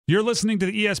You're listening to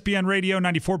the ESPN Radio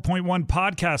 94.1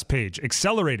 podcast page,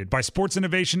 accelerated by Sports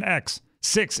Innovation X.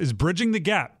 6 is bridging the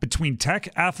gap between tech,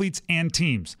 athletes, and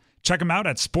teams. Check them out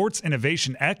at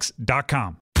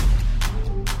sportsinnovationx.com.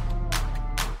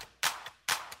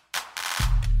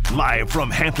 Live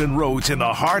from Hampton Roads in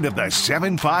the heart of the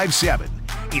 757,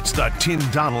 it's the Tim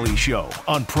Donnelly Show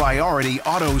on Priority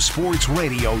Auto Sports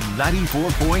Radio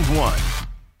 94.1.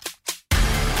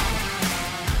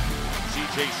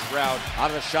 C.J. Stroud out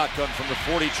of the shotgun from the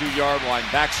 42-yard line,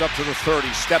 backs up to the 30,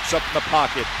 steps up in the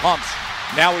pocket, pumps.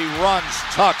 Now he runs,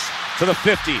 tucks to the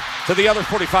 50, to the other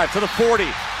 45, to the 40.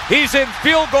 He's in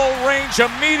field goal range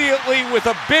immediately with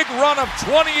a big run of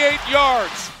 28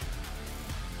 yards.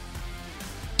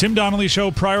 Tim Donnelly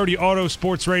Show, Priority Auto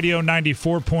Sports Radio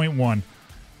 94.1.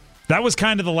 That was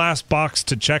kind of the last box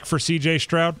to check for C.J.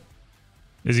 Stroud.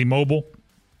 Is he mobile?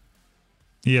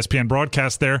 ESPN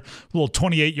broadcast there, a little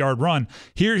 28-yard run.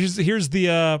 Here's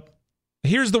the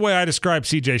way I describe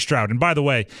C.J. Stroud. And by the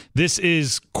way, this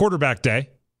is quarterback day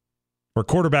or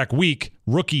quarterback week,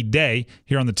 rookie day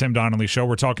here on the Tim Donnelly Show.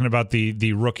 We're talking about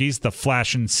the rookies, the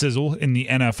flash and sizzle in the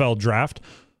NFL draft.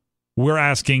 We're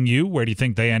asking you, where do you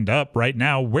think they end up right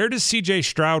now? Where does C.J.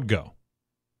 Stroud go?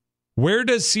 Where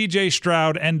does C.J.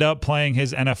 Stroud end up playing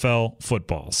his NFL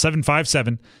football?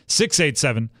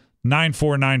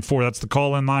 757-687-9494. That's the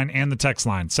call-in line and the text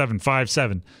line,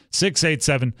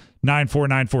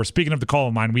 757-687-9494. Speaking of the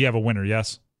call-in line, we have a winner,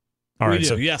 yes? All right,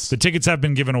 so yes. The tickets have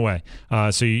been given away,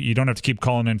 so you don't have to keep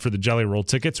calling in for the Jelly Roll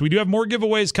tickets. We do have more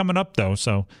giveaways coming up, though,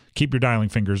 so keep your dialing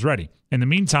fingers ready. In the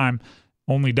meantime,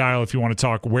 only dial if you want to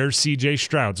talk where C.J.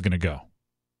 Stroud's going to go.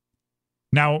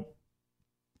 Now,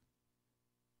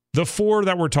 the four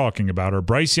that we're talking about are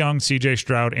Bryce Young, C.J.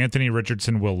 Stroud, Anthony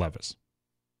Richardson, Will Levis.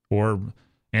 Or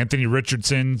Anthony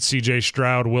Richardson, C.J.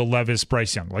 Stroud, Will Levis,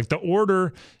 Bryce Young. Like, the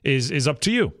order is up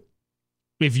to you.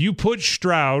 If you put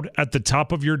Stroud at the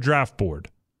top of your draft board,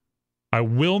 I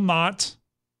will not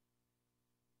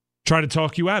try to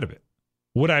talk you out of it.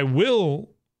 What I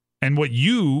will, and what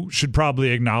you should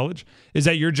probably acknowledge, is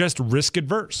that you're just risk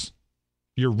adverse.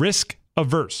 You're risk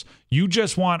averse. You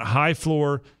just want high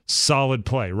floor, solid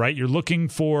play, right? You're looking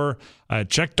for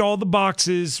checked all the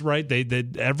boxes, right?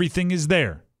 Everything is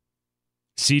there.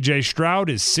 C.J. Stroud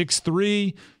is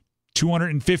 6'3",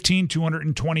 215,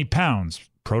 220 pounds.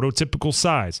 Prototypical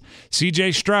size.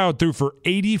 C.J. Stroud threw for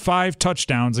 85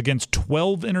 touchdowns against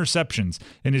 12 interceptions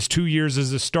in his 2 years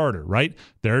as a starter, right?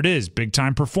 There it is,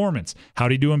 big-time performance.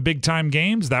 How'd he do in big-time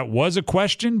games? That was a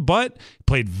question, but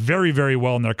played very, very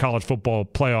well in their college football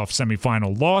playoff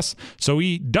semifinal loss, so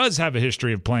he does have a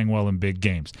history of playing well in big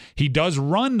games. He does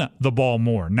run the ball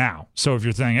more now, so if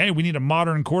you're saying, hey, we need a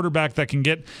modern quarterback that can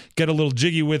get a little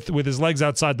jiggy with his legs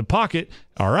outside the pocket,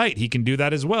 all right, he can do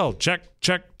that as well. Check.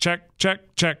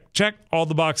 All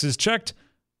the boxes checked.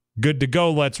 Good to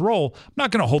go. Let's roll. I'm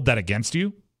not going to hold that against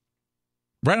you,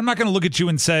 right? I'm not going to look at you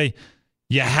and say,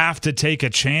 you have to take a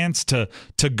chance to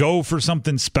go for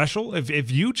something special. If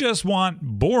you just want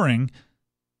boring,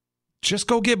 just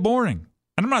go get boring.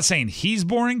 And I'm not saying he's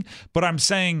boring, but I'm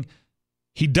saying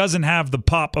he doesn't have the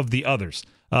pop of the others.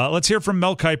 Let's hear from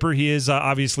Mel Kiper. He is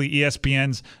obviously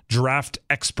ESPN's draft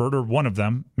expert, or one of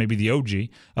them, maybe the OG.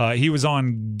 He was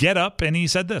on Get Up, and he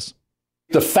said this.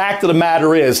 The fact of the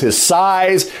matter is his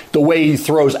size, the way he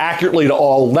throws accurately to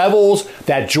all levels,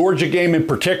 that Georgia game in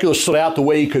particular stood out, the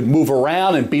way he could move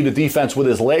around and beat a defense with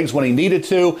his legs when he needed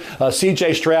to.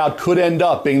 C.J. Stroud could end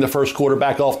up being the first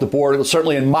quarterback off the board,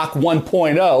 certainly in Mach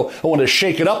 1.0. I want to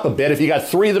shake it up a bit. If you got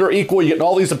three that are equal, you're getting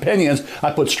all these opinions.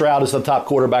 I put Stroud as the top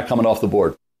quarterback coming off the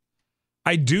board.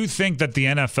 I do think that the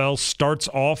NFL starts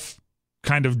off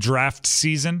kind of draft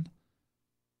season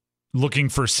looking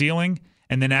for ceiling.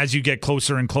 And then as you get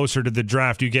closer and closer to the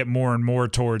draft, you get more and more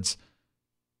towards,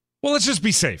 well, let's just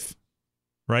be safe,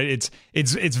 right?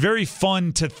 It's very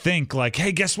fun to think like,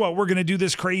 hey, guess what? We're going to do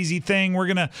this crazy thing. We're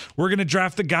going to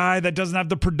draft the guy that doesn't have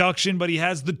the production, but he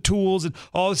has the tools, and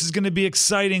this is going to be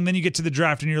exciting. Then you get to the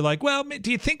draft and you're like, well,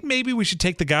 do you think maybe we should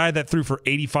take the guy that threw for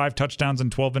 85 touchdowns and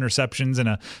 12 interceptions in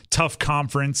a tough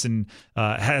conference and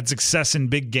had success in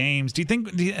big games? Do you think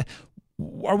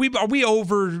are we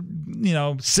over,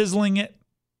 sizzling it?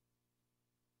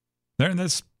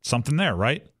 There's something there,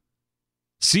 right?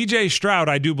 C.J. Stroud,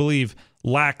 I do believe,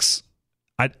 lacks.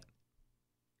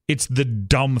 It's the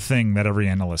dumb thing that every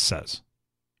analyst says,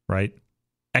 right?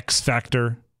 X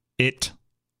factor,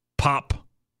 pop,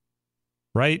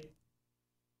 right?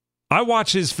 I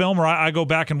watch his film, or I go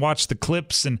back and watch the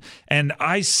clips, and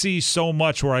I see so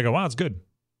much where I go, wow, it's good.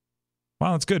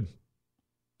 Wow, that's good.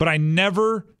 But I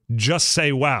never just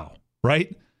say, wow,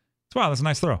 right? Wow, that's a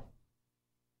nice throw.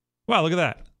 Wow, look at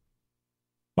that.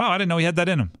 Wow, I didn't know he had that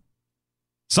in him.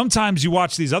 Sometimes you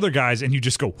watch these other guys and you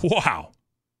just go, wow.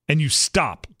 And you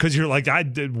stop because you're like, I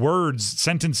did words,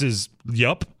 sentences,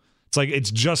 yup. It's like,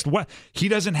 it's just what? He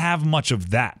doesn't have much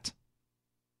of that.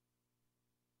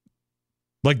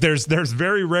 Like there's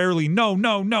very rarely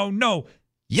no,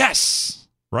 yes,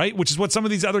 right? Which is what some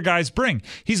of these other guys bring.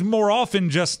 He's more often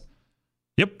just,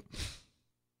 yep.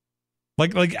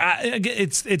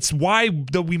 It's why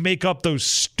that we make up those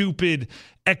stupid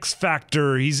X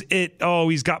factor. He's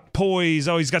got poise.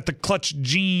 Oh, he's got the clutch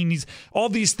gene. He's all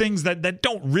these things that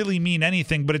don't really mean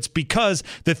anything, but it's because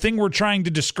the thing we're trying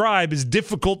to describe is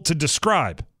difficult to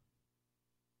describe.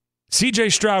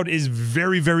 CJ Stroud is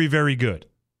very, very, very good.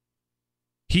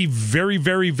 He very,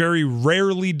 very, very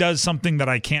rarely does something that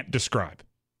I can't describe.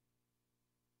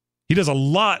 He does a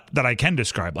lot that I can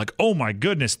describe. Like, oh my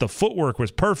goodness, the footwork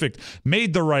was perfect.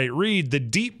 Made the right read. The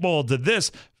deep ball to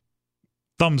this.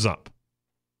 Thumbs up.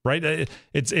 Right?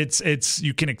 It's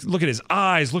you can look at his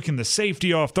eyes, looking the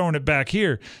safety off, throwing it back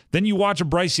here. Then you watch a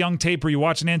Bryce Young tape, or you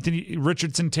watch an Anthony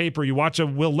Richardson tape, or you watch a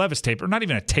Will Levis tape, or not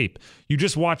even a tape. You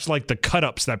just watch like the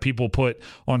cut-ups that people put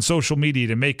on social media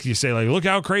to make you say, like, look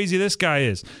how crazy this guy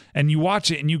is. And you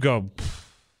watch it and you go,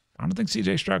 I don't think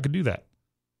CJ Stroud could do that.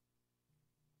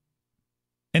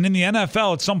 And in the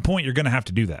NFL, at some point, you're going to have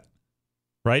to do that.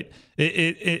 Right?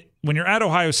 When you're at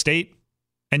Ohio State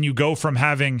and you go from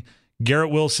having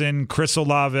Garrett Wilson, Chris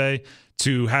Olave,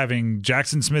 to having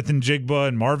Jackson Smith and Jigba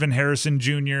and Marvin Harrison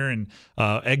Jr. and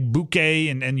Egbuke,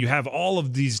 and you have all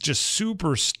of these just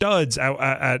super studs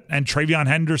and Travion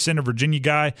Henderson, a Virginia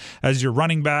guy, as your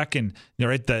running back, and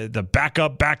right, the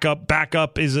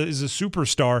backup is a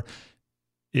superstar.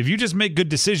 If you just make good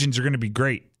decisions, you're going to be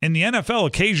great. In the NFL,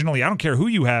 occasionally, I don't care who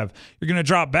you have, you're going to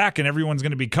drop back and everyone's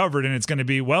going to be covered, and it's going to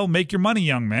be, well, make your money,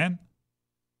 young man.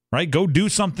 Right? Go do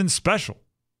something special.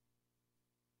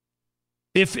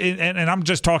 And I'm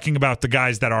just talking about the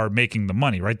guys that are making the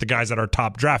money, right? The guys that are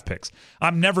top draft picks.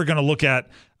 I'm never going to look at,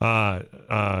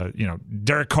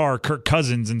 Derek Carr, Kirk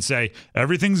Cousins, and say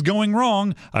everything's going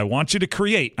wrong. I want you to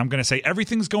create. I'm going to say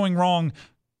everything's going wrong.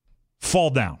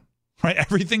 Fall down, right?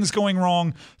 Everything's going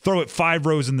wrong. Throw it 5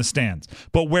 rows in the stands.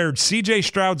 But where CJ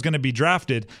Stroud's going to be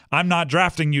drafted, I'm not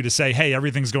drafting you to say, hey,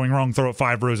 everything's going wrong. Throw it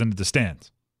 5 rows into the stands.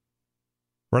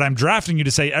 Right? I'm drafting you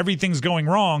to say everything's going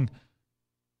wrong.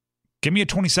 Give me a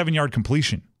 27-yard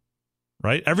completion,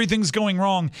 right? Everything's going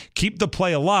wrong. Keep the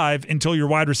play alive until your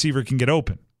wide receiver can get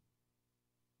open.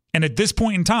 And at this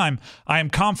point in time, I am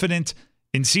confident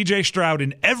in CJ Stroud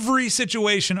in every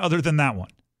situation other than that one.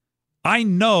 I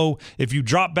know if you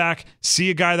drop back,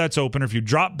 see a guy that's open, or if you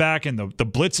drop back and the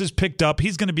blitz is picked up,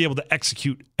 he's going to be able to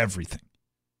execute everything.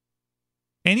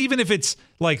 And even if it's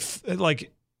like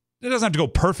it doesn't have to go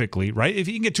perfectly, right? If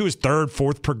he can get to his 3rd,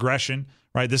 4th progression,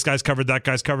 right? This guy's covered, that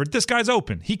guy's covered, this guy's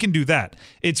open. He can do that.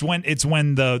 It's when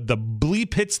the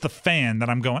bleep hits the fan that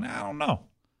I'm going, I don't know.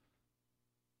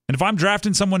 And if I'm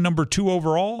drafting someone number 2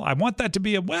 overall, I want that to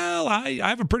be I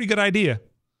have a pretty good idea.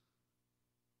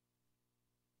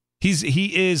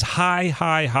 He is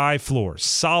high floor,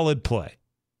 solid play.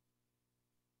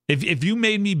 If you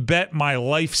made me bet my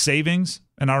life savings,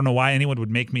 and I don't know why anyone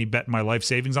would make me bet my life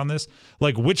savings on this,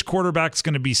 like which quarterback's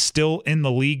going to be still in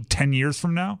the league 10 years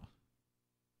from now?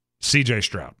 CJ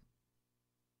Stroud.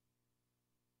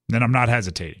 Then I'm not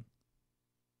hesitating.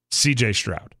 CJ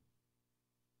Stroud.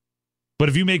 But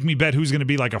if you make me bet who's going to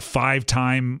be like a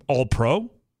 5-time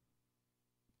All-Pro,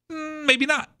 maybe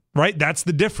not, right? That's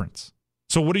the difference.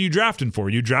 So what are you drafting for? Are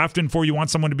you drafting for you want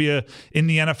someone to be in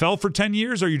the NFL for 10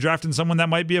 years, or are you drafting someone that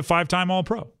might be a 5-time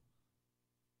All-Pro?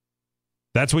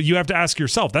 That's what you have to ask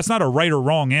yourself. That's not a right or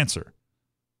wrong answer.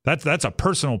 That's a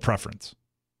personal preference.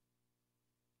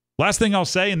 Last thing I'll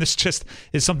say, and this just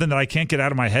is something that I can't get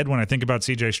out of my head when I think about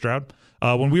CJ Stroud.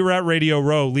 When we were at Radio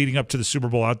Row leading up to the Super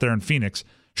Bowl out there in Phoenix,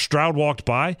 Stroud walked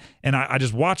by, and I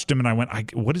just watched him, and I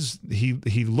went, what is he?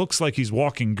 He looks like he's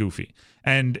walking goofy.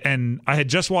 And I had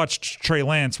just watched Trey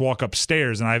Lance walk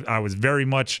upstairs, and I was very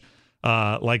much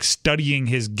like studying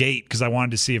his gait because I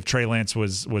wanted to see if Trey Lance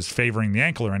was favoring the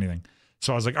ankle or anything.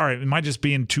 So I was like, all right, am I just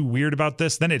being too weird about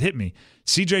this? Then it hit me.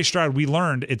 CJ Stroud, we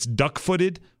learned it's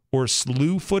duck-footed or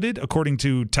slew-footed, according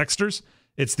to texters.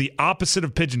 It's the opposite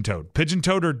of pigeon-toed.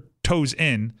 Pigeon-toed are toes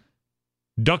in.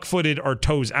 Duck-footed are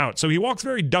toes out. So he walks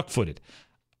very duck-footed.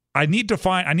 I need to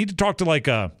talk to like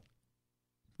a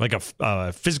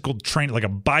physical trainer, like a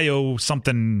bio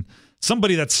something,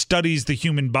 somebody that studies the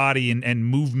human body and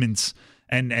movements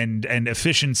and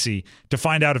efficiency to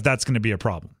find out if that's going to be a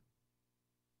problem.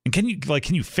 And can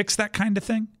you fix that kind of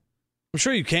thing? I'm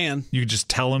sure you can. You could just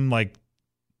tell him, like,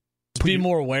 be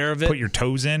more aware of it. Put your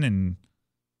toes in and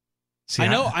See,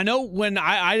 I know when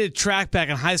I did track back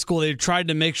in high school, they tried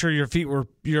to make sure your feet were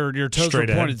your toes Straight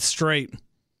were pointed ahead. straight.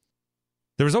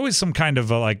 There was always some kind of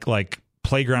a, like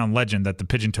playground legend that the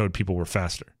pigeon-toed people were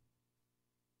faster.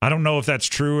 I don't know if that's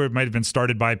true. It might have been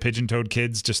started by pigeon-toed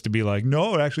kids just to be like,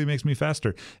 no, it actually makes me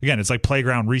faster. Again, it's like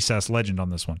playground recess legend on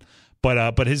this one.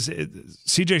 But his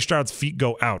CJ Stroud's feet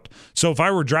go out. So if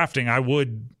I were drafting, I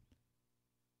would,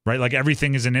 right? Like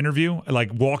everything is an interview. Like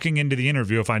walking into the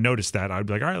interview, if I noticed that, I'd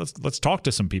be like, all right, let's talk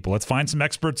to some people. Let's find some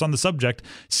experts on the subject,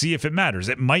 see if it matters.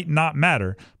 It might not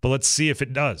matter, but let's see if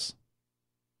it does.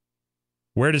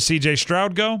 Where does CJ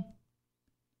Stroud go?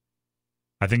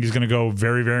 I think he's going to go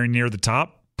very, very near the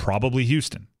top, probably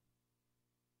Houston.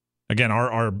 Again,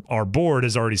 our board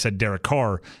has already said Derek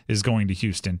Carr is going to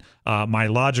Houston. My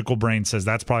logical brain says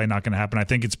that's probably not going to happen. I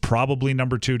think it's probably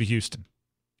number 2 to Houston.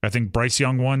 I think Bryce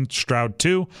Young 1, Stroud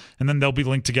 2, and then they'll be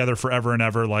linked together forever and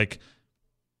ever, like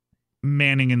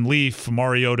Manning and Leaf,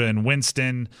 Mariota and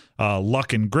Winston,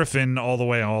 Luck and Griffin, all the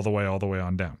way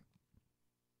on down.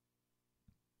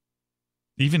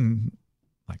 Even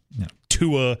like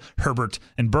Tua, Herbert,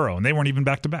 and Burrow, and they weren't even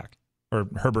back to back. Or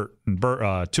Herbert and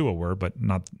Tua were, but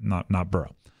not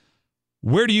Burrow.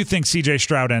 Where do you think CJ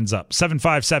Stroud ends up?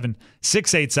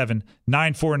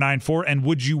 757-687-9494. And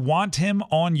would you want him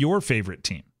on your favorite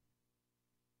team?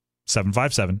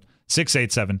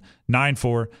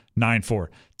 757-687-9494.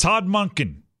 Todd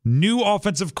Monken, new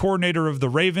offensive coordinator of the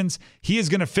Ravens. He is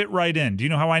going to fit right in. Do you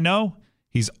know how I know?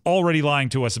 He's already lying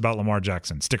to us about Lamar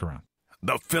Jackson. Stick around.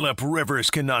 The Phillip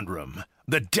Rivers Conundrum,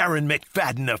 the Darren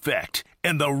McFadden Effect,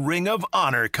 and the Ring of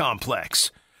Honor Complex.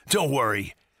 Don't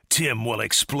worry, Tim will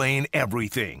explain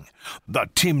everything. The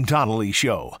Tim Donnelly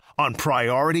Show on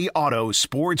Priority Auto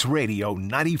Sports Radio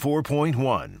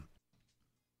 94.1.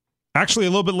 Actually, a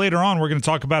little bit later on, we're going to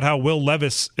talk about how Will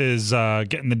Levis is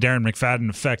getting the Darren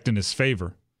McFadden effect in his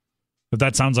favor. If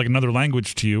that sounds like another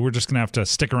language to you, we're just going to have to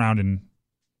stick around and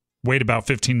wait about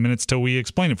 15 minutes till we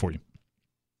explain it for you.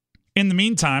 In the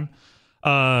meantime,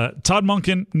 Todd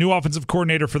Monken, new offensive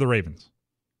coordinator for the Ravens.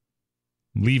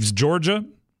 Leaves Georgia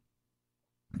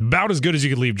about as good as you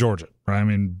could leave Georgia, right? I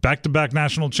mean, back-to-back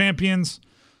national champions.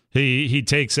 He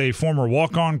takes a former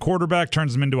walk-on quarterback,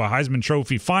 turns him into a Heisman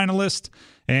Trophy finalist,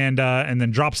 and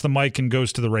then drops the mic and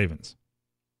goes to the Ravens.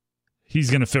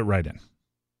 He's going to fit right in.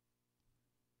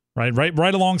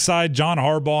 Right alongside John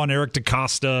Harbaugh and Eric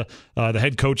DeCosta, the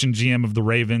head coach and GM of the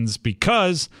Ravens,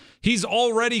 because he's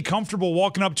already comfortable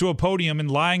walking up to a podium and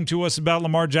lying to us about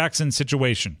Lamar Jackson's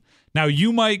situation. Now,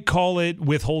 you might call it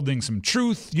withholding some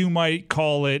truth. You might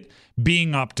call it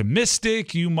being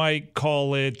optimistic. You might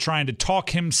call it trying to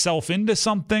talk himself into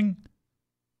something.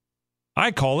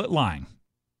 I call it lying.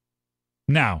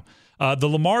 Now, the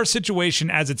Lamar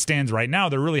situation as it stands right now,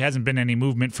 there really hasn't been any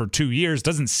movement for 2 years.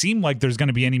 Doesn't seem like there's going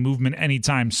to be any movement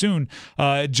anytime soon.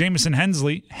 Jamison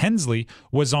Hensley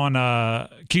was on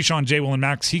Keyshawn, J. Will, and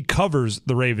Max. He covers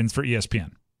the Ravens for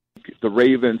ESPN. The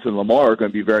Ravens and Lamar are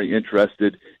going to be very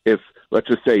interested if, let's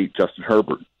just say, Justin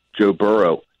Herbert, Joe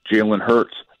Burrow, Jalen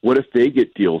Hurts, what if they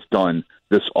get deals done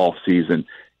this offseason?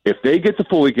 If they get the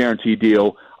fully guaranteed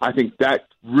deal, I think that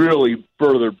really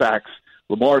further backs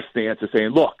Lamar's stance of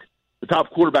saying, look, the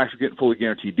top quarterbacks are getting fully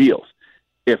guaranteed deals.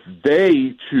 If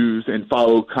they choose and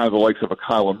follow kind of the likes of a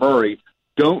Kyler Murray,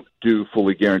 don't do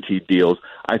fully guaranteed deals,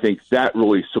 I think that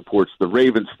really supports the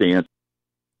Ravens' stance.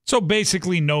 So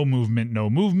basically no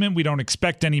movement. We don't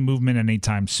expect any movement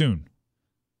anytime soon.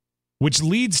 Which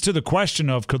leads to the question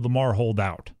of, could Lamar hold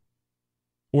out?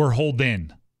 Or hold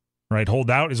in? Right?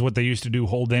 Hold out is what they used to do.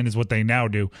 Hold in is what they now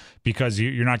do, because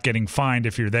you're not getting fined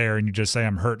if you're there and you just say,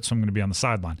 I'm hurt, so I'm going to be on the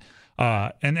sideline.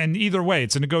 And either way,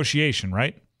 it's a negotiation,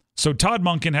 right? So Todd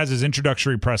Monken has his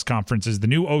introductory press conference as the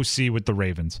new OC with the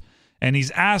Ravens, and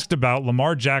he's asked about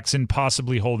Lamar Jackson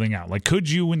possibly holding out. Like, could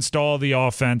you install the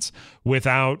offense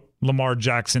without Lamar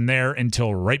Jackson there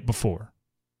until right before?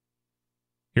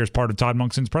 Here's part of Todd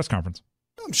Monken's press conference.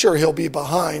 I'm sure he'll be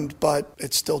behind, but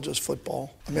it's still just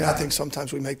football. I mean, I think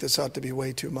sometimes we make this out to be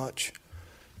way too much.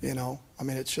 You know, I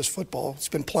mean, it's just football. It's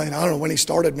been playing, I don't know when he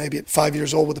started, maybe at 5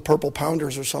 years old with the Purple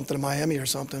Pounders or something in Miami or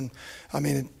something. I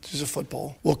mean, it's just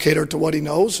football. We'll cater to what he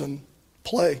knows and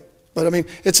play. But, I mean,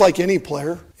 it's like any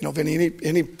player. You know, if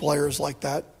any player is like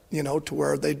that, you know, to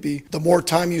where they'd be, the more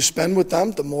time you spend with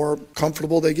them, the more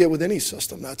comfortable they get with any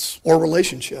system. Or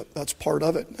relationship. That's part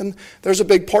of it. And there's a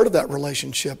big part of that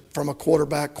relationship from a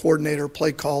quarterback, coordinator,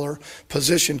 play caller,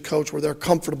 position coach, where they're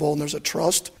comfortable and there's a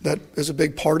trust that is a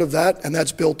big part of that, and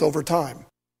that's built over time.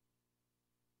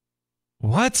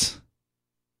 What?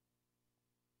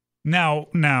 Now,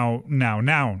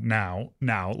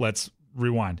 let's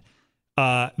rewind.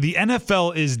 the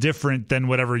NFL is different than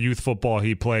whatever youth football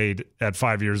he played at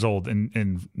 5 years old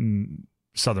in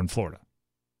Southern Florida.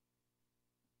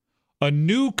 A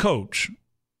new coach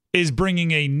is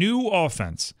bringing a new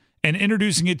offense and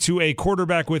introducing it to a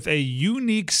quarterback with a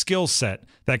unique skill set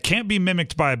that can't be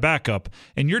mimicked by a backup,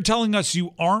 and you're telling us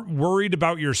you aren't worried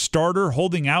about your starter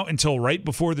holding out until right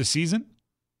before the season?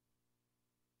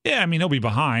 Yeah, I mean, he'll be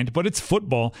behind, but it's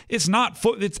football. It's not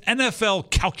it's NFL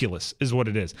calculus is what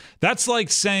it is. That's like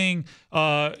saying,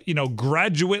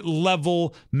 graduate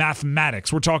level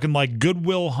mathematics. We're talking like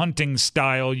Goodwill Hunting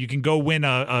style. You can go win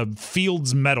a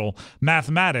Fields medal.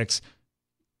 Mathematics.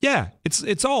 Yeah,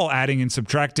 it's all adding and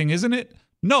subtracting, isn't it?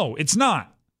 No, it's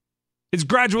not. It's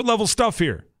graduate level stuff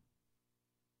here.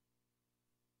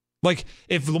 Like,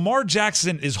 if Lamar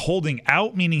Jackson is holding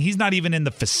out, meaning he's not even in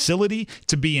the facility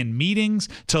to be in meetings,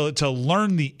 to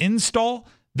learn the install,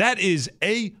 that is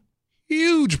a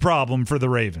huge problem for the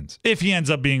Ravens if he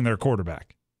ends up being their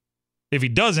quarterback. If he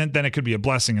doesn't, then it could be a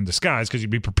blessing in disguise because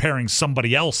you'd be preparing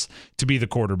somebody else to be the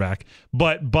quarterback.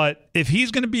 But if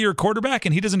he's going to be your quarterback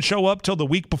and he doesn't show up till the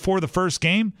week before the first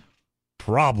game,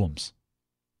 problems.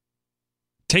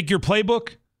 Take your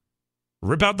playbook.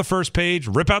 Rip out the first page,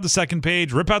 rip out the second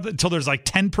page, rip out until there's like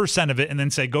 10% of it, and then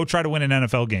say, go try to win an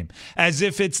NFL game. As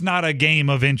if it's not a game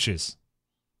of inches.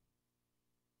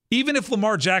 Even if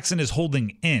Lamar Jackson is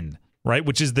holding in, right,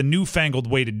 which is the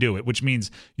newfangled way to do it, which means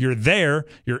you're there,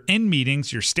 you're in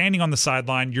meetings, you're standing on the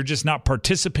sideline, you're just not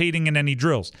participating in any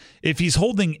drills. If he's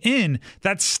holding in,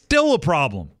 that's still a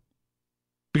problem.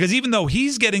 Because even though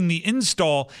he's getting the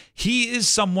install, he is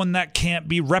someone that can't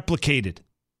be replicated.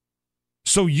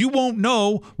 So you won't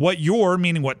know what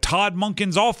what Todd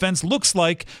Monken's offense looks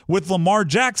like with Lamar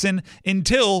Jackson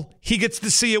until he gets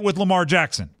to see it with Lamar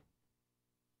Jackson.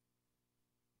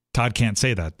 Todd can't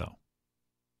say that, though.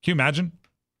 Can you imagine?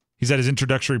 He's at his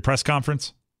introductory press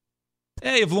conference.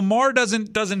 Hey, if Lamar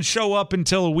doesn't show up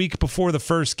until a week before the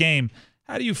first game,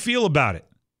 how do you feel about it?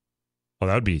 Well,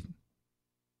 that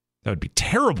would be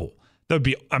terrible.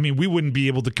 We wouldn't be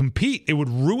able to compete. It would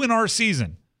ruin our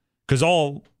season. Because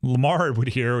all Lamar would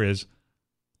hear is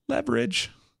leverage.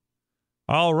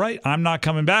 All right, I'm not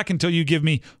coming back until you give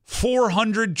me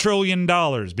 $400 trillion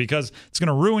because it's going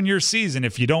to ruin your season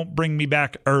if you don't bring me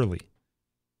back early.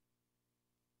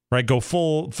 Right, go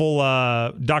full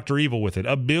Dr. Evil with it.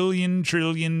 $1 billion,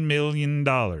 trillion, $1 million.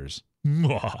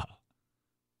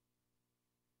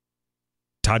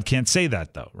 Todd can't say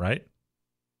that, though, right?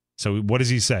 So what does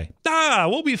he say?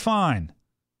 We'll be fine.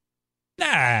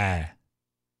 Nah.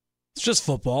 It's just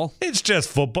football. It's just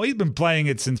football. He's been playing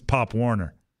it since Pop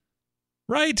Warner.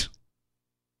 Right?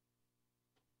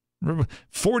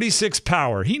 46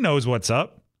 power. He knows what's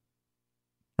up.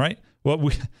 Right? Well,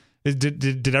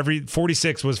 did every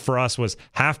 46 was for us was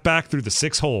halfback through the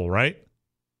 6 hole, right?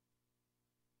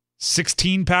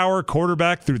 16 power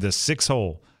quarterback through the 6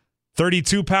 hole.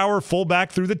 32 power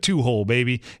fullback through the 2 hole,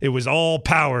 baby. It was all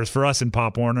powers for us in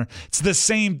Pop Warner. It's the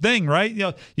same thing, right?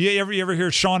 You ever hear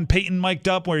Sean Payton mic'd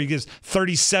up where he gives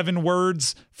 37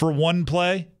 words for one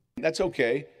play? That's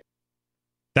okay.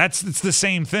 It's the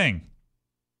same thing.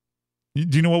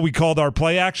 Do you know what we called our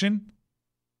play action?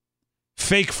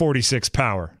 Fake 46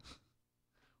 power.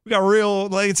 We got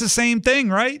it's the same thing,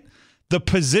 right? The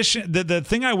position, the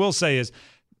thing I will say is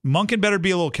Monken better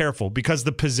be a little careful because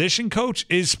the position coach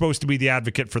is supposed to be the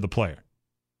advocate for the player,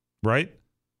 right?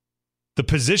 The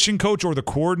position coach or the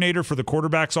coordinator for the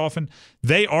quarterbacks often,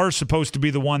 they are supposed to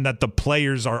be the one that the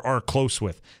players are close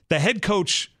with. The head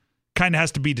coach kind of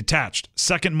has to be detached.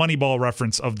 Second Moneyball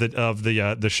reference of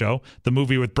the show, the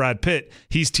movie with Brad Pitt.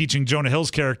 He's teaching Jonah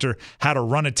Hill's character how to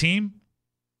run a team.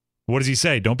 What does he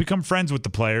say? Don't become friends with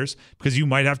the players because you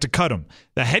might have to cut them.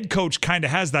 The head coach kind of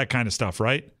has that kind of stuff,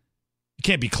 right? You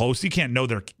can't be close. You can't know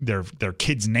their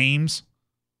kids' names.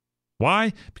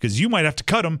 Why? Because you might have to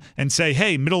cut them and say,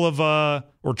 hey,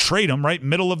 or trade them, right?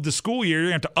 Middle of the school year,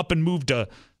 you're going to have to up and move to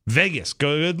Vegas.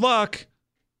 Good luck.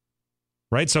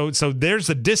 Right? So there's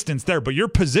a distance there. But your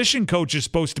position coach is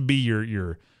supposed to be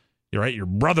your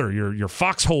brother, your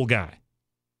foxhole guy.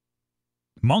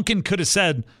 Monken could have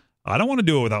said, I don't want to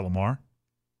do it without Lamar.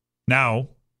 Now,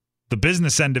 the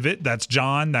business end of it, that's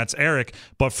John, that's Eric.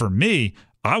 But for me,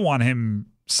 I want him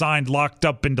signed, locked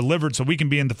up, and delivered so we can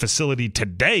be in the facility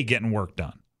today getting work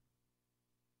done.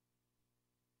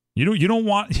 You don't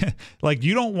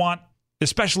want,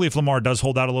 especially if Lamar does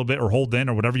hold out a little bit or hold in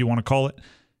or whatever you want to call it,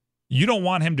 you don't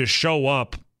want him to show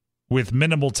up with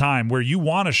minimal time where you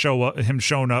want to show up him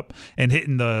showing up and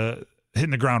hitting the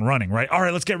hitting the ground running, right? All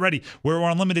right, let's get ready. We're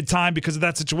on limited time because of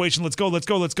that situation. Let's go.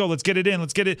 Let's get it in.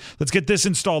 Let's get this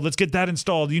installed. Let's get that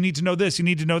installed. You need to know this. You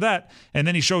need to know that. And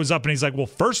then he shows up and he's like, well,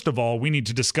 first of all, we need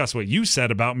to discuss what you said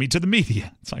about me to the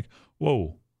media. It's like,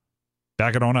 whoa,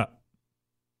 back it on up.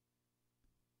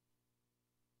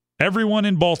 Everyone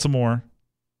in Baltimore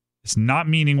is not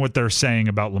meaning what they're saying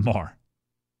about Lamar.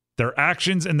 Their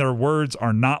actions and their words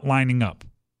are not lining up.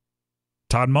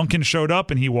 Todd Monken showed up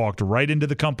and he walked right into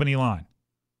the company line.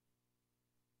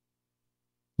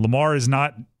 Lamar is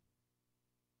not,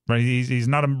 right? He's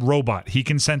not a robot. He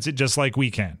can sense it just like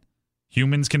we can.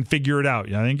 Humans can figure it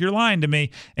out. I think you're lying to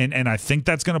me, and I think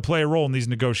that's going to play a role in these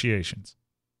negotiations.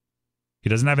 He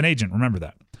doesn't have an agent. Remember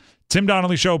that. Tim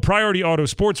Donnelly Show, Priority Auto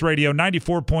Sports Radio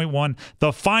 94.1.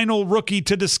 The final rookie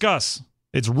to discuss.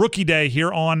 It's Rookie Day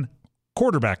here on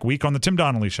Quarterback Week on the Tim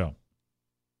Donnelly Show.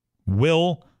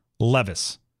 Will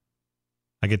Levis.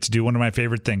 I get to do one of my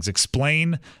favorite things.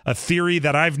 Explain a theory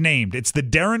that I've named. It's the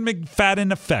Darren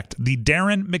McFadden effect. The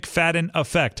Darren McFadden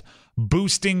effect.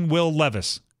 Boosting Will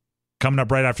Levis. Coming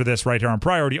up right after this, right here on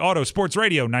Priority Auto Sports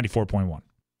Radio 94.1.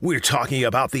 We're talking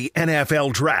about the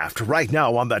NFL Draft right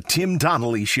now on the Tim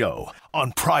Donnelly Show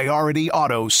on Priority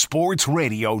Auto Sports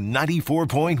Radio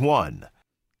 94.1.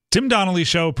 Tim Donnelly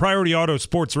Show, Priority Auto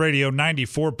Sports Radio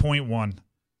 94.1.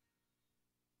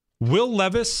 Will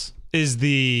Levis is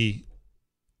the,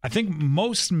 I think,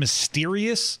 most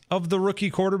mysterious of the rookie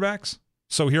quarterbacks.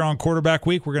 So here on Quarterback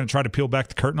Week, we're going to try to peel back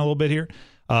the curtain a little bit here.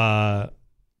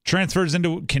 Transfers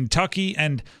into Kentucky,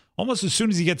 and almost as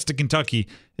soon as he gets to Kentucky,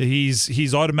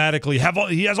 he's automatically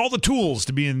he has all the tools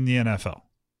to be in the NFL.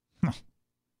 Huh.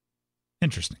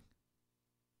 Interesting.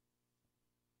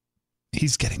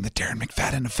 He's getting the Darren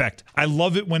McFadden effect. I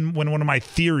love it when one of my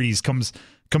theories comes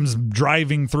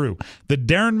driving through. The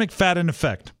Darren McFadden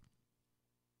effect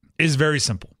is very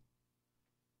simple.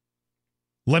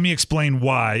 Let me explain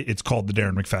why it's called the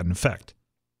Darren McFadden effect.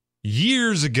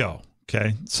 Years ago,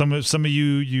 okay, some of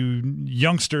you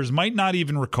youngsters might not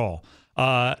even recall.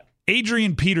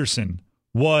 Adrian Peterson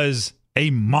was a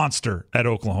monster at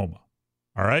Oklahoma.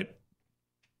 All right?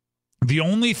 The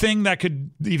only thing that could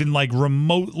even like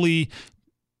remotely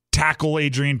tackle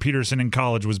Adrian Peterson in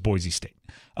college was Boise State,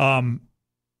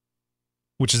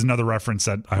 which is another reference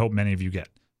that I hope many of you get.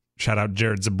 Shout out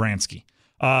Jared Zabransky.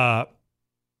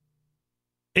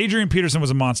 Adrian Peterson was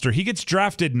a monster. He gets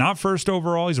drafted not first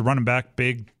overall. He's a running back,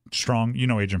 big, strong. You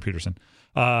know Adrian Peterson.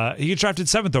 He gets drafted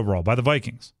 7th overall by the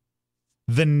Vikings.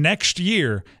 The next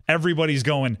year, everybody's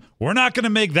going, we're not going to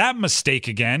make that mistake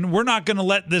again. We're not going to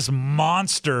let this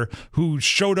monster who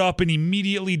showed up and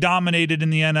immediately dominated in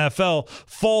the NFL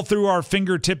fall through our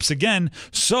fingertips again.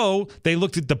 So they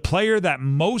looked at the player that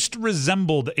most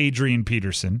resembled Adrian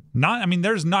Peterson.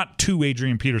 There's not 2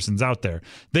 Adrian Petersons out there.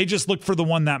 They just looked for the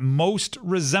one that most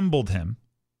resembled him,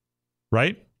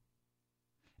 right?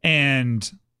 And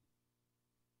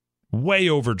way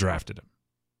overdrafted him.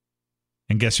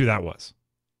 And guess who that was?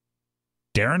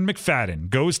 Darren McFadden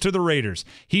goes to the Raiders.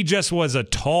 He just was a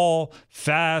tall,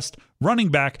 fast running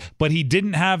back, but he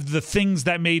didn't have the things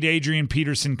that made Adrian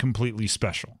Peterson completely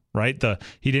special, right?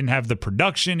 He didn't have the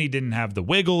production. He didn't have the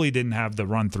wiggle. He didn't have the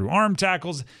run-through arm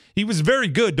tackles. He was very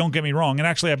good, don't get me wrong. And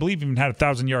actually, I believe he even had a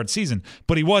 1,000-yard season,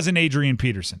 but he wasn't Adrian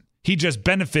Peterson. He just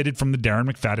benefited from the Darren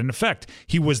McFadden effect.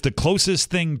 He was the closest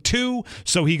thing to,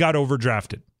 so he got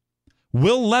overdrafted.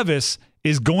 Will Levis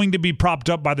is going to be propped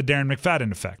up by the Darren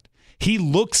McFadden effect. He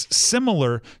looks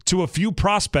similar to a few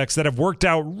prospects that have worked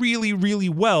out really, really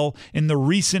well in the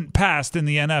recent past in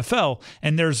the NFL.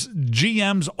 And there's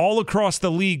GMs all across the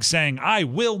league saying, I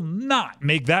will not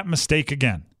make that mistake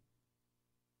again.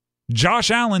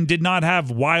 Josh Allen did not have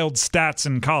wild stats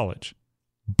in college,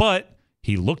 but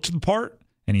he looked the part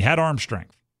and he had arm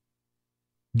strength.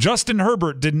 Justin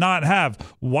Herbert did not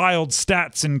have wild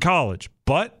stats in college,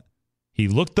 but he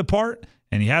looked the part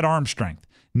and he had arm strength.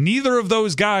 Neither of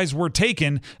those guys were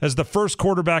taken as the first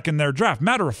quarterback in their draft.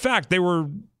 Matter of fact, they were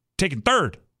taken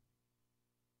 3rd.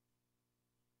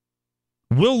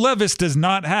 Will Levis does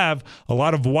not have a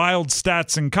lot of wild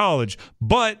stats in college,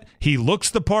 but he looks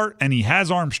the part and he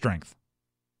has arm strength.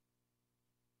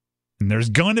 And there's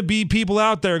going to be people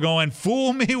out there going,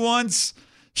 fool me once,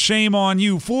 shame on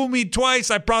you. Fool me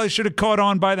twice, I probably should have caught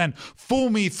on by then. Fool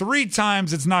me 3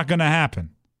 times, it's not going to happen.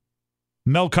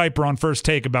 Mel Kiper on First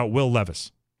Take about Will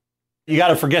Levis. You got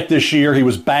to forget this year, he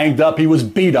was banged up. He was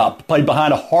beat up, played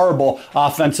behind a horrible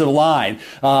offensive line.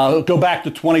 Go back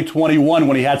to 2021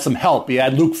 when he had some help. He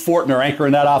had Luke Fortner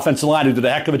anchoring that offensive line, who did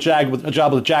a heck of a job with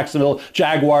the Jacksonville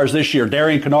Jaguars this year.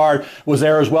 Darian Kennard was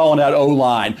there as well on that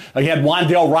O-line. He had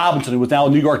Wan'Dale Robinson, who was now a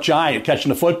New York Giant, catching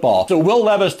the football. So Will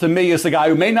Levis, to me, is the guy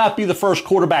who may not be the first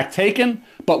quarterback taken,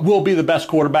 but will be the best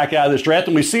quarterback out of this draft.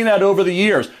 And we've seen that over the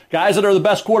years. Guys that are the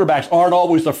best quarterbacks aren't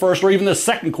always the first or even the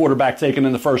second quarterback taken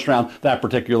in the first round that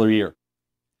particular year.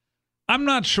 I'm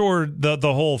not sure the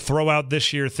whole throw out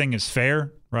this year thing is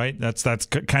fair, right? That's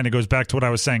kind of goes back to what I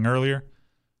was saying earlier,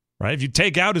 right? If you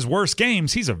take out his worst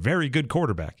games, he's a very good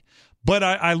quarterback. But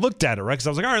I looked at it, right? Because I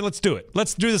was like, all right, let's do it.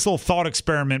 Let's do this little thought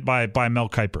experiment by Mel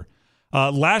Kiper.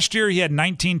 Last year, he had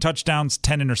 19 touchdowns,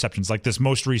 10 interceptions, like this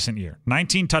most recent year.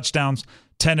 19 touchdowns,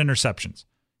 10 interceptions.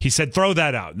 He said, throw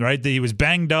that out, right? He was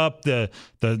banged up. The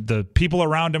people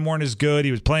around him weren't as good.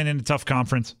 He was playing in a tough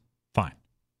conference. Fine.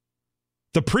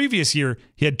 The previous year,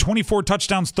 he had 24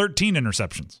 touchdowns, 13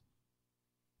 interceptions.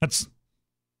 It's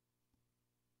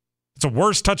a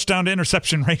worse touchdown to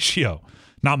interception ratio.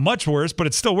 Not much worse, but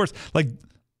it's still worse. Like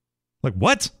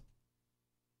what?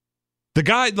 The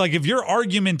guy, like, if your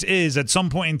argument is at some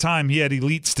point in time he had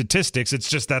elite statistics, it's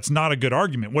just that's not a good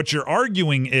argument. What you're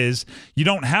arguing is you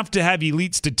don't have to have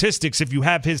elite statistics if you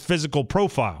have his physical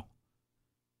profile.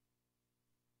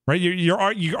 Right? Your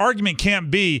argument can't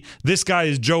be this guy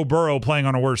is Joe Burrow playing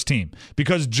on a worse team.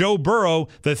 Because Joe Burrow,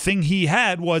 the thing he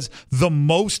had was the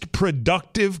most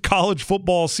productive college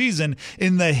football season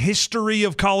in the history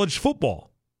of college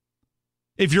football.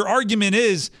 If your argument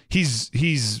is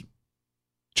he's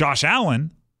Josh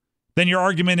Allen, then your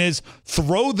argument is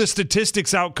throw the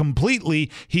statistics out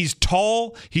completely. He's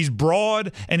tall, he's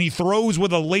broad, and he throws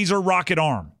with a laser rocket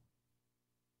arm.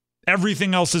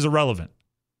 Everything else is irrelevant.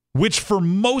 Which for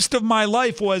most of my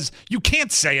life was, you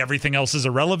can't say everything else is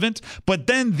irrelevant, but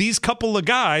then these couple of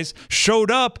guys showed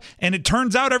up, and it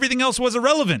turns out everything else was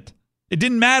irrelevant. It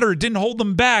didn't matter. It didn't hold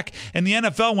them back, and the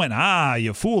NFL went,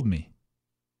 you fooled me.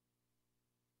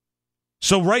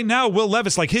 So right now, Will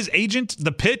Levis, like his agent,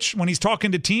 the pitch when he's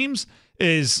talking to teams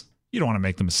is, you don't want to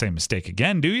make the same mistake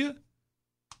again, do you?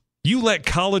 You let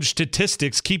college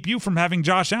statistics keep you from having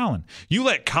Josh Allen. You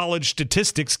let college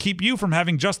statistics keep you from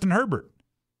having Justin Herbert.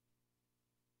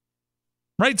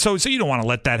 Right? So you don't want to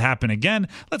let that happen again.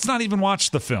 Let's not even watch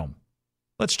the film.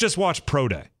 Let's just watch Pro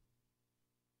Day.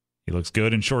 He looks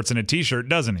good in shorts and a t-shirt,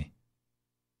 doesn't he?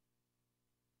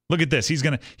 Look at this. He's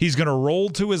gonna roll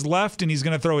to his left, and he's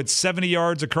gonna throw it 70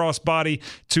 yards across body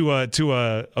to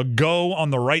a go on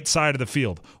the right side of the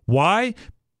field. Why?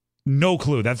 No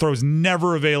clue. That throw's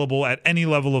never available at any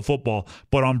level of football,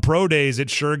 but on pro days, it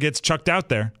sure gets chucked out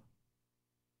there.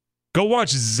 Go watch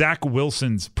Zach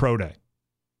Wilson's Pro Day.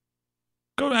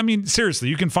 Seriously,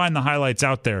 you can find the highlights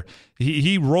out there.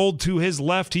 He rolled to his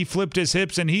left, he flipped his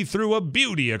hips, and he threw a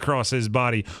beauty across his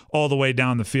body all the way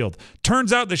down the field.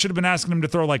 Turns out they should have been asking him to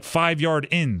throw like 5-yard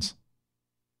ins.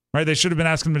 Right? They should have been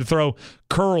asking him to throw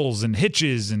curls and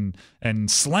hitches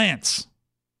and slants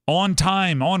on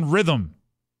time, on rhythm.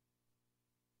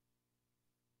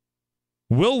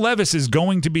 Will Levis is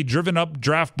going to be driven up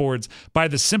draft boards by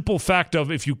the simple fact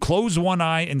of if you close one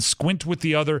eye and squint with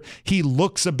the other, he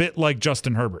looks a bit like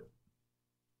Justin Herbert.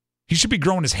 He should be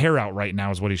growing his hair out right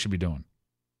now is what he should be doing.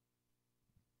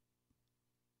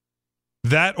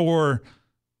 That or,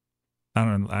 I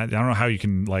don't know how you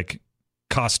can like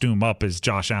costume up as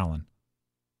Josh Allen.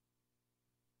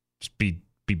 Just be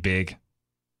big.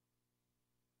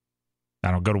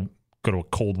 I don't go to a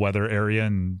cold weather area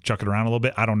and chuck it around a little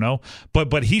bit. I don't know.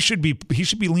 But he should be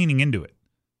leaning into it.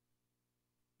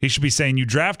 He should be saying, you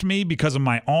draft me because of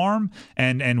my arm,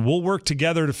 and we'll work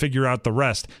together to figure out the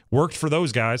rest. Worked for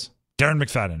those guys. Darren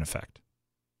McFadden effect.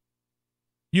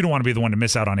 You don't want to be the one to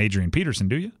miss out on Adrian Peterson,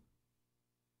 do you?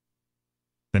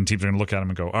 Then teams are going to look at him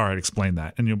and go, all right, explain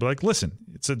that. And you'll be like, listen,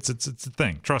 it's a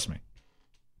thing. Trust me.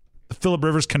 The Phillip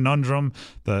Rivers conundrum,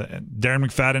 the Darren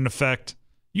McFadden effect.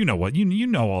 You know what? You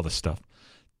know all this stuff.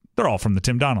 They're all from the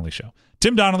Tim Donnelly Show.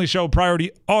 Tim Donnelly Show,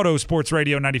 Priority Auto Sports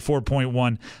Radio 94.1.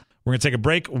 We're going to take a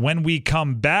break. When we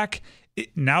come back,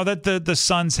 now that the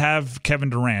Suns have Kevin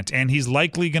Durant, and he's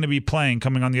likely going to be playing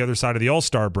coming on the other side of the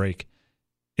All-Star break,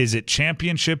 is it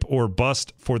championship or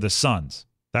bust for the Suns?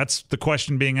 That's the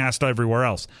question being asked everywhere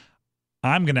else.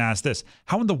 I'm going to ask this.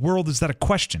 How in the world is that a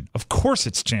question? Of course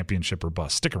it's championship or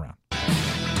bust. Stick around.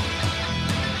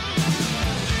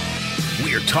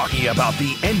 We're talking about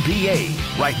the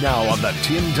NBA right now on the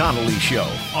Tim Donnelly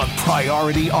Show on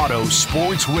Priority Auto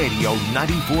Sports Radio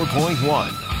 94.1.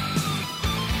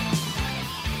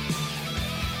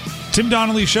 Tim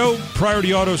Donnelly Show,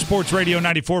 Priority Auto Sports Radio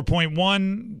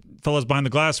 94.1. Fellas behind the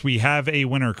glass, we have a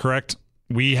winner, correct?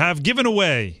 We have given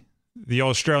away the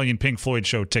Australian Pink Floyd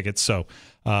show tickets, so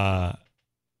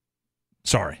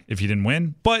sorry if you didn't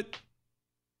win, but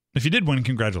if you did win,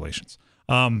 congratulations.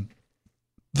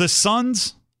 The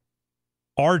Suns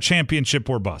are championship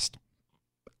or bust.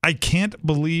 I can't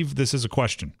believe this is a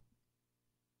question.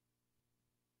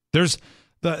 There's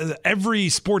every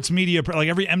sports media, like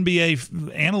every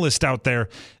NBA analyst out there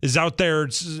is out there.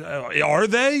 Are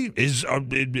they? Is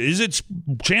it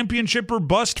championship or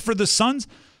bust for the Suns?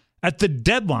 At the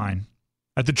deadline,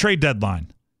 at the trade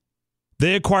deadline,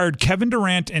 they acquired Kevin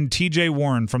Durant and TJ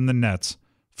Warren from the Nets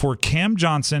for Cam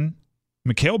Johnson,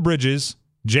 Mikal Bridges,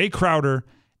 Jay Crowder,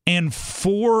 and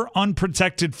 4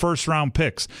 unprotected first-round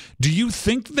picks. Do you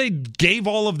think they gave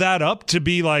all of that up to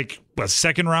be like a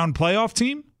second-round playoff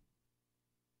team?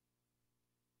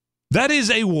 That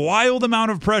is a wild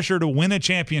amount of pressure to win a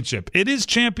championship. It is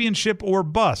championship or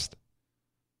bust.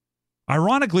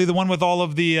 Ironically, the one with all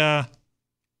of the...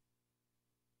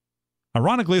 the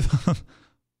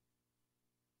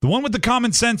one with the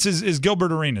common sense is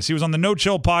Gilbert Arenas. He was on the No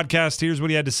Chill podcast. Here's what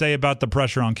he had to say about the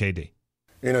pressure on KD.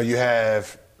 You know, you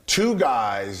have 2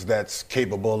 guys that's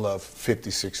capable of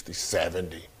 50, 60,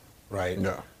 70, right?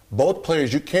 No. Both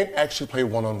players, you can't actually play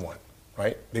one-on-one.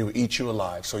 Right? They will eat you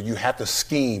alive. So you have to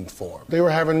scheme for them. They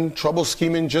were having trouble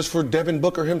scheming just for Devin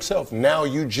Booker himself. Now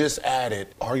you just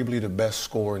added arguably the best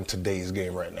scorer in today's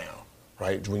game right now,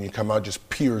 right? When you come out just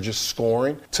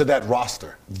scoring to that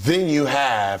roster. Then you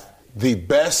have the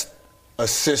best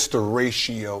assist to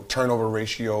ratio, turnover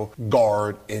ratio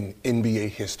guard in NBA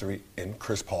history in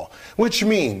Chris Paul, which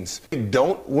means if they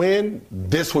don't win,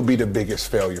 this would be the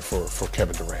biggest failure for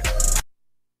Kevin Durant.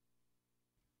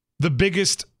 The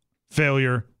biggest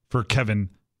failure for Kevin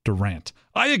Durant.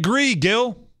 I agree,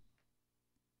 Gil.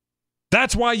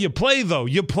 That's why you play, though.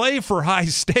 You play for high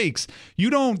stakes. You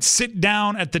don't sit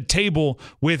down at the table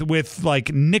with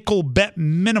like nickel bet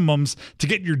minimums to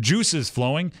get your juices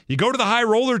flowing. You go to the high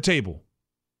roller table.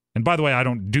 And by the way, I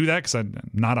don't do that because I'm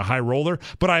not a high roller.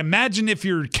 But I imagine if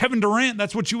you're Kevin Durant,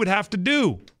 that's what you would have to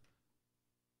do.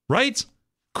 Right?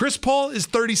 Chris Paul is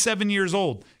 37 years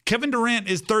old. Kevin Durant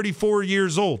is 34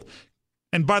 years old.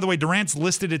 And by the way, Durant's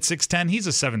listed at 6'10". He's a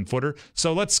 7-footer.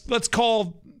 So let's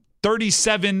call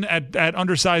 37 at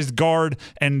undersized guard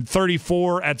and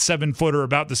 34 at 7-footer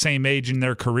about the same age in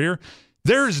their career.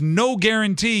 There's no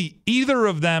guarantee either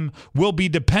of them will be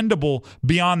dependable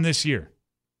beyond this year.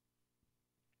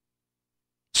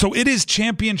 So it is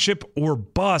championship or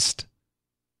bust.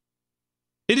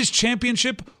 It is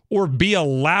championship or be a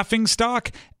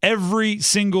laughingstock every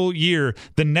single year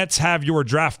the Nets have your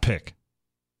draft pick.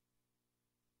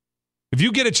 If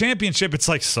you get a championship, it's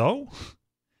like, so?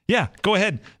 Yeah, go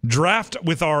ahead. Draft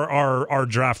with our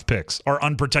draft picks, our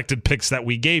unprotected picks that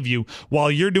we gave you. While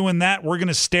you're doing that, we're going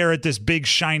to stare at this big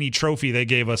shiny trophy they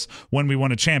gave us when we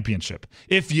won a championship.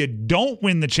 If you don't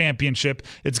win the championship,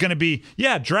 it's going to be,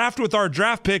 yeah, draft with our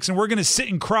draft picks, and we're going to sit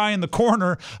and cry in the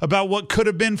corner about what could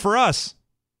have been for us.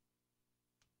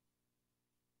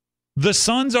 The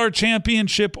Suns are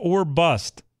championship or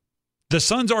bust. The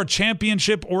Suns are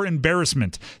championship or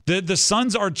embarrassment. The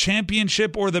Suns are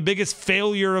championship or the biggest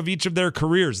failure of each of their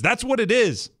careers. That's what it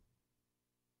is.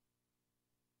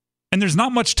 And there's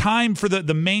not much time for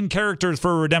the main characters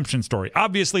for a redemption story.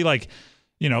 Obviously, like,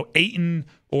 you know, Ayton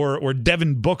or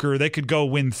Devin Booker, they could go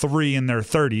win 3 in their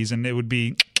 30s, and it would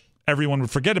be, everyone would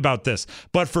forget about this.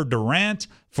 But for Durant,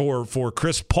 for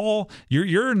Chris Paul,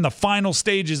 you're in the final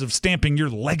stages of stamping your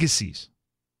legacies.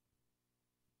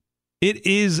 It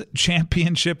is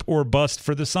championship or bust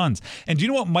for the Suns. And do you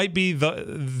know what might be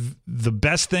the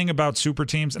best thing about super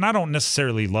teams? And I don't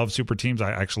necessarily love super teams.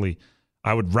 I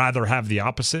would rather have the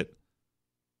opposite.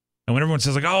 And when everyone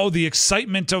says, like, oh, the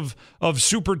excitement of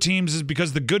super teams is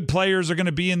because the good players are going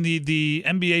to be in the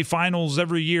NBA finals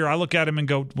every year, I look at them and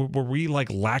go, were we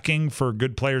like lacking for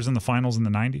good players in the finals in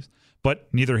the 90s? But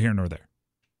neither here nor there.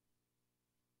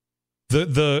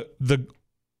 The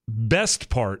best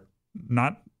part,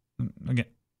 not... Again,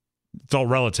 it's all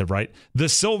relative, right? The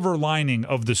silver lining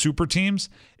of the super teams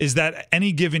is that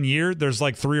any given year, there's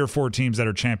like 3 or 4 teams that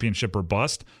are championship or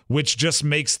bust, which just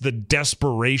makes the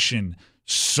desperation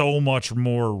so much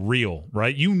more real,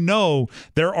 right? You know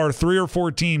there are 3 or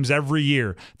 4 teams every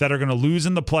year that are going to lose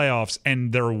in the playoffs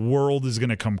and their world is going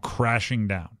to come crashing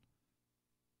down.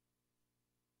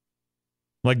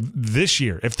 Like this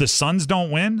year, if the Suns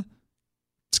don't win,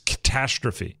 it's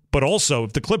catastrophe. But also,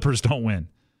 if the Clippers don't win,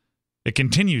 it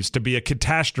continues to be a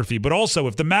catastrophe. But also,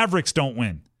 if the Mavericks don't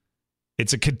win,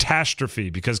 It's a catastrophe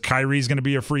because Kyrie's going to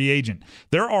be a free agent.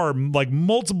 There are like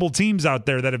multiple teams out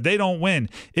there that if they don't win,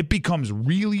 it becomes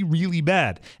really, really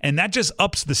bad. And that just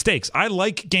ups the stakes. I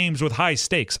like games with high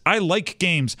stakes. I like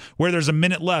games where there's a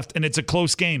minute left and it's a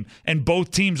close game and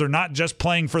both teams are not just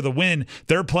playing for the win.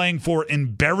 They're playing for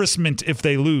embarrassment if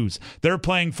they lose. They're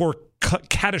playing for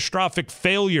catastrophic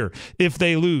failure if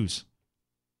they lose.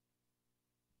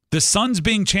 The Suns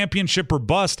being championship or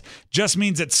bust just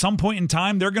means at some point in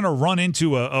time, they're going to run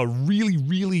into a really,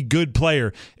 really good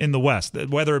player in the West,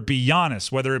 whether it be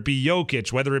Giannis, whether it be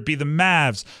Jokic, whether it be the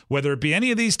Mavs, whether it be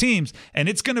any of these teams. And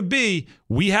it's going to be,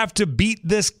 we have to beat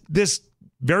this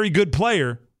very good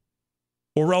player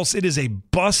or else it is a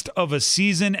bust of a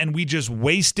season and we just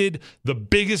wasted the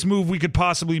biggest move we could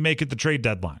possibly make at the trade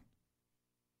deadline.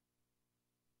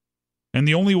 And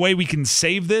the only way we can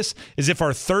save this is if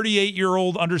our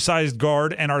 38-year-old undersized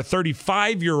guard and our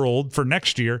 35-year-old for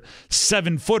next year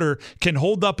 7-footer can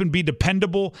hold up and be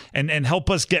dependable and help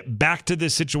us get back to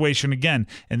this situation again.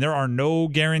 And there are no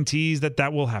guarantees that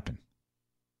that will happen.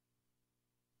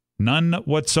 None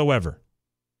whatsoever.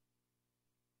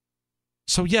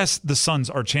 So yes, the Suns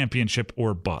are championship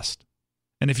or bust.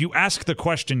 And if you ask the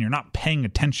question, you're not paying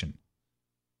attention.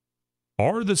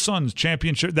 Are the Suns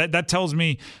championship? That tells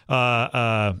me,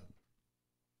 like,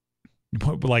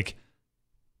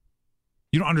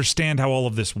 you don't understand how all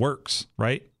of this works,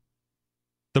 right?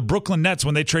 The Brooklyn Nets,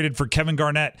 when they traded for Kevin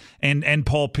Garnett and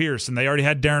Paul Pierce, and they already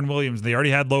had Darren Williams, they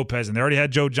already had Lopez, and they already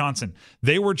had Joe Johnson,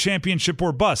 they were championship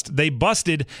or bust. They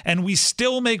busted, and we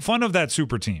still make fun of that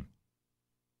super team.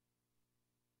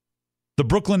 The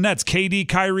Brooklyn Nets, KD,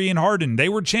 Kyrie, and Harden, they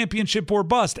were championship or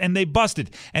bust, and they busted.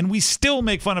 And we still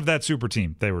make fun of that super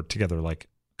team. They were together like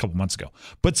a couple months ago.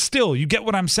 But still, you get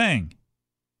what I'm saying.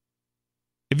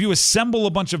 If you assemble a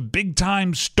bunch of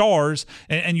big-time stars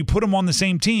and you put them on the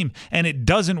same team and it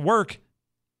doesn't work,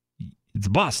 it's a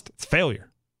bust. It's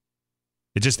failure.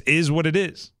 It just is what it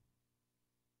is.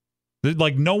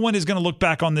 Like, no one is going to look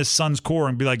back on this Suns core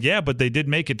and be like, yeah, but they did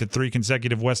make it to 3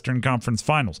 consecutive Western Conference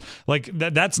Finals. Like,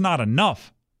 that's not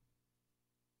enough.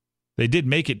 They did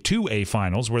make it to a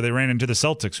finals where they ran into the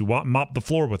Celtics, who mopped the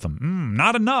floor with them.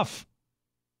 Not enough.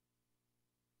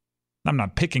 I'm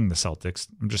not picking the Celtics.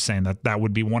 I'm just saying that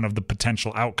would be one of the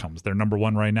potential outcomes. They're number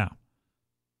 1 right now.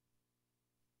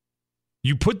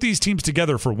 You put these teams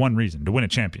together for one reason, to win a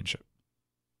championship.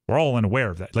 We're all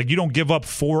unaware of that. Like, you don't give up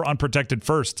 4 unprotected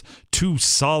firsts, 2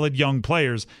 solid young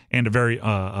players, and a very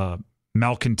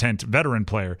malcontent veteran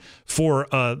player for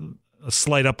a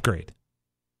slight upgrade.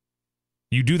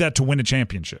 You do that to win a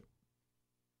championship.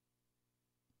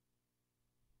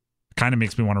 Kind of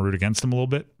makes me want to root against them a little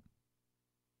bit.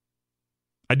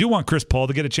 I do want Chris Paul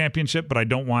to get a championship, but I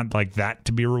don't want like that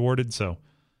to be rewarded, so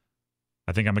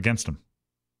I think I'm against him.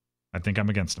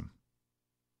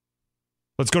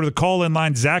 Let's go to the call-in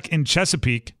line. Zach in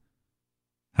Chesapeake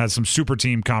has some super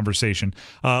team conversation.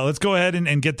 Let's go ahead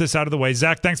and get this out of the way.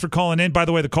 Zach, thanks for calling in. By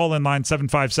the way, the call-in line,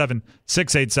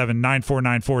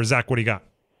 757-687-9494. Zach, what do you got?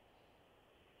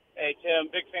 Hey, Tim,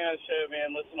 big fan of the show,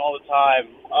 man. Listen all the time.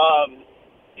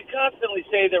 You constantly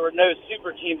say there were no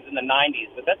super teams in the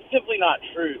 90s, but that's simply not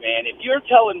true, man. If you're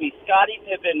telling me Scottie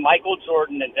Pippen, Michael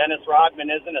Jordan, and Dennis Rodman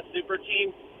isn't a super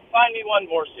team, find me one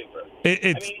more super.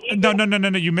 No.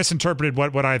 You misinterpreted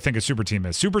what I think a super team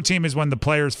is. Super team is when the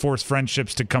players force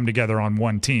friendships to come together on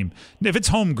one team. If it's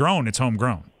homegrown, it's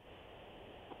homegrown.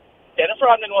 Dennis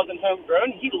Rodman wasn't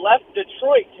homegrown. He left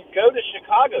Detroit to go to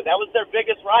Chicago. That was their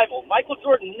biggest rival. Michael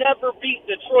Jordan never beat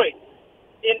Detroit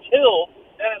until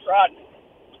Dennis Rodman.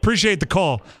 Appreciate the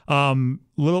call.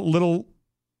 Little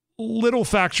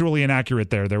factually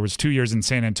inaccurate there. There was 2 years in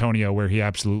San Antonio where he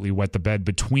absolutely wet the bed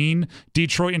between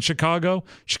Detroit and Chicago.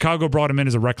 Chicago brought him in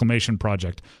as a reclamation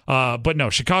project. But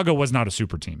no, Chicago was not a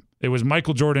super team. It was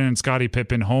Michael Jordan and Scottie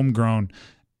Pippen, homegrown.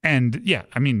 And yeah,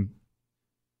 I mean,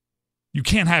 you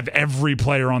can't have every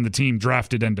player on the team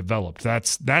drafted and developed.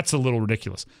 That's a little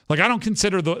ridiculous. Like, I don't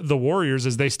consider the Warriors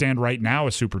as they stand right now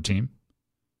a super team.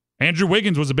 Andrew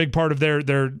Wiggins was a big part of their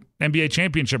NBA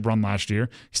championship run last year.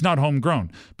 He's not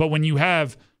homegrown. But when you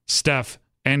have Steph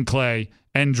and Clay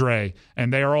and Dre,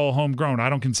 and they are all homegrown, I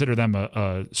don't consider them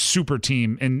a super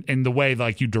team in the way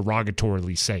like you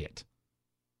derogatorily say it.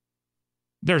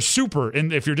 They're super,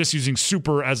 and if you're just using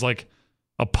super as like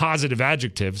a positive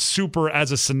adjective, super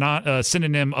as a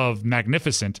synonym of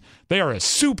magnificent, they are a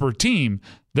super team.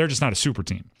 They're just not a super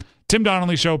team. Tim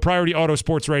Donnelly Show, Priority Auto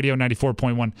Sports Radio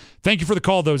 94.1. Thank you for the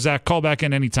call, though, Zach. Call back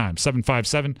in anytime.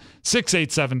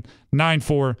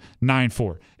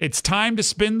 757-687-9494. It's time to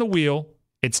spin the wheel.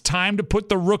 It's time to put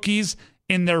the rookies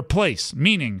in their place,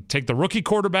 meaning take the rookie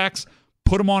quarterbacks,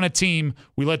 put him on a team.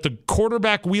 We let the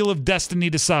quarterback wheel of destiny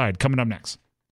decide. Coming up next.